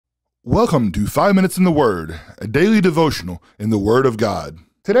Welcome to 5 Minutes in the Word, a daily devotional in the Word of God.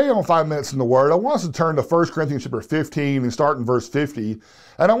 Today on 5 Minutes in the Word, I want us to turn to 1 Corinthians chapter 15 and start in verse 50,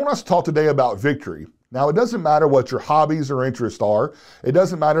 and I want us to talk today about victory. Now, it doesn't matter what your hobbies or interests are. It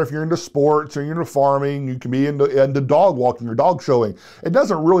doesn't matter if you're into sports or you're into farming. You can be into dog walking or dog showing. It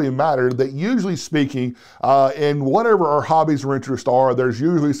doesn't really matter. That usually speaking, in whatever our hobbies or interests are, there's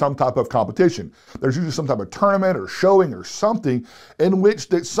usually some type of competition. There's usually some type of tournament or showing or something in which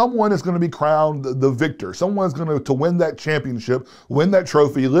that someone is going to be crowned the victor. Someone's going to win that championship, win that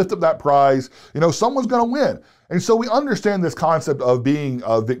trophy, lift up that prize. Someone's going to win. And so we understand this concept of being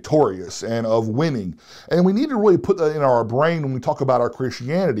victorious and of winning. And we need to really put that in our brain when we talk about our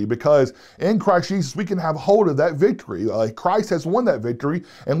Christianity, because in Christ Jesus, we can have hold of that victory. Christ has won that victory,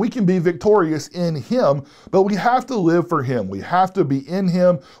 and we can be victorious in Him, but we have to live for Him. We have to be in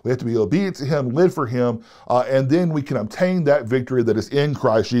Him. We have to be obedient to Him, live for Him, and then we can obtain that victory that is in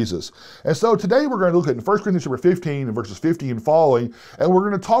Christ Jesus. And so today we're going to look at 1 Corinthians chapter 15 and verses 50 and following, and we're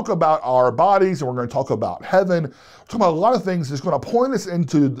going to talk about our bodies, and we're going to talk about heaven. We're talking about a lot of things that's going to point us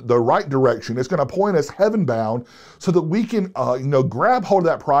into the right direction. It's going to point us heaven bound so that we can, grab hold of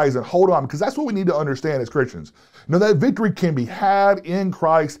that prize and hold on, because that's what we need to understand as Christians. That victory can be had in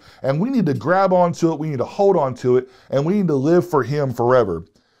Christ, and we need to grab onto it. We need to hold on to it, and we need to live for Him forever.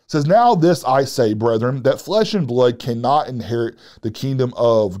 It says, "Now this I say, brethren, that flesh and blood cannot inherit the kingdom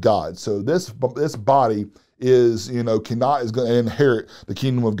of God." So this body is going to inherit the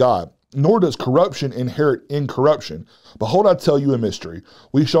kingdom of God. "Nor does corruption inherit incorruption. Behold, I tell you a mystery.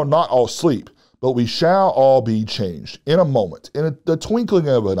 We shall not all sleep, but we shall all be changed in a moment, in the twinkling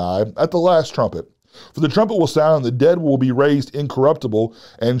of an eye, at the last trumpet. For the trumpet will sound, and the dead will be raised incorruptible,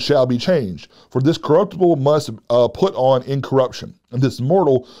 and shall be changed. For this corruptible must put on incorruption, and this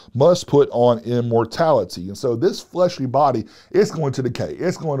mortal must put on immortality." And so this fleshly body is going to decay.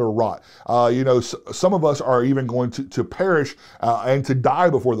 It's going to rot. Some of us are even going to perish and to die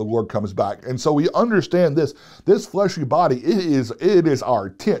before the Lord comes back. And so we understand this fleshly body, it is our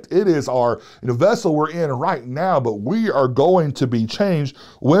tent. It is our vessel we're in right now, but we are going to be changed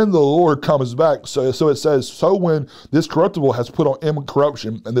when the Lord comes back. So it says, "So when this corruptible has put on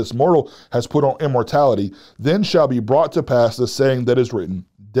incorruption, and this mortal has put on immortality, then shall be brought to pass the saying that is written,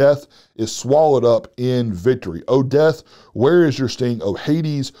 death is swallowed up in victory. O death, where is your sting? O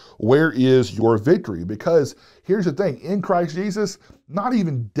Hades, where is your victory?" Because here's the thing, in Christ Jesus, not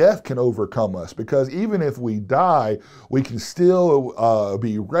even death can overcome us, because even if we die, we can still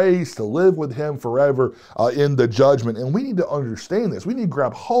be raised to live with Him forever in the judgment. And we need to understand this. We need to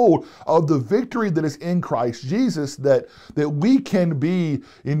grab hold of the victory that is in Christ Jesus, that we can be,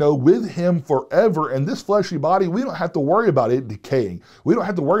 with Him forever. And this fleshly body, we don't have to worry about it decaying. We don't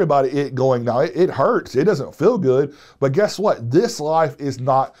have to worry about it going, now it hurts. It doesn't feel good. But guess what? This life is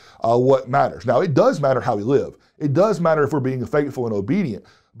not what matters. Now, it does matter how we live. It does matter if we're being faithful and obedient,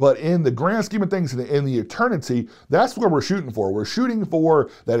 but in the grand scheme of things, in the eternity, that's what we're shooting for. We're shooting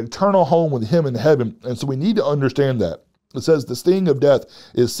for that eternal home with Him in heaven, and so we need to understand that. It says, "The sting of death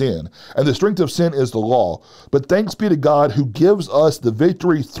is sin, and the strength of sin is the law. But thanks be to God who gives us the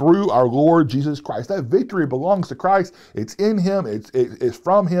victory through our Lord Jesus Christ." That victory belongs to Christ. It's in Him. It's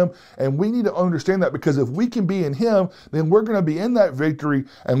from Him. And we need to understand that, because if we can be in Him, then we're going to be in that victory,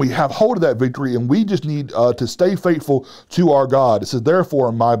 and we have hold of that victory, and we just need to stay faithful to our God. It says,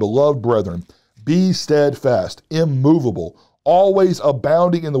 "Therefore, my beloved brethren, be steadfast, immovable, always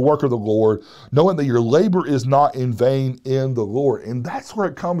abounding in the work of the Lord, knowing that your labor is not in vain in the Lord." And that's where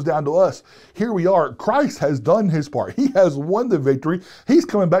it comes down to us. Here we are. Christ has done His part. He has won the victory. He's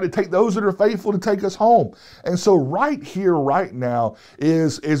coming back to take those that are faithful to take us home. And so right here, right now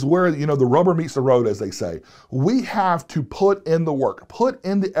is where, the rubber meets the road, as they say. We have to put in the work, put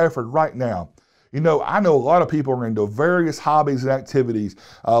in the effort right now. I know a lot of people are into various hobbies and activities.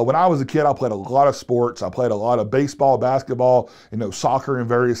 When I was a kid, I played a lot of sports. I played a lot of baseball, basketball, soccer, and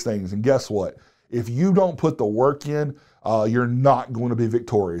various things. And guess what? If you don't put the work in, you're not going to be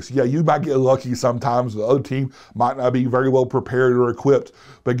victorious. Yeah, you might get lucky sometimes. The other team might not be very well prepared or equipped,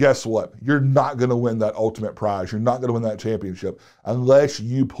 but guess what? You're not going to win that ultimate prize. You're not going to win that championship unless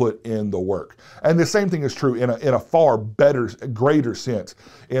you put in the work. And the same thing is true in a far better, greater sense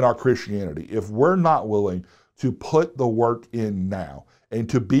in our Christianity. If we're not willing to put the work in now, and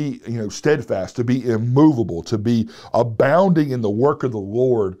to be, steadfast, to be immovable, to be abounding in the work of the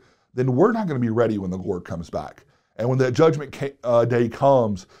Lord, then we're not going to be ready when the Lord comes back. And when that judgment day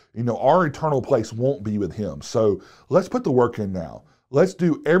comes, our eternal place won't be with Him. So let's put the work in now. Let's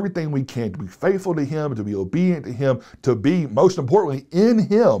do everything we can to be faithful to Him, to be obedient to Him, to be, most importantly, in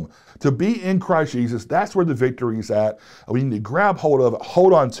Him, to be in Christ Jesus. That's where the victory is at. We need to grab hold of it,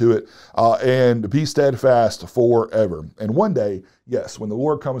 hold on to it, and be steadfast forever. And one day, yes, when the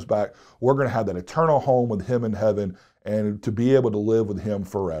Lord comes back, we're going to have that eternal home with Him in heaven and to be able to live with Him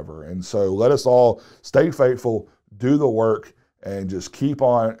forever. And so let us all stay faithful, do the work, and just keep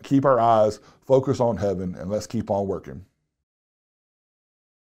our eyes focused on heaven, and let's keep on working.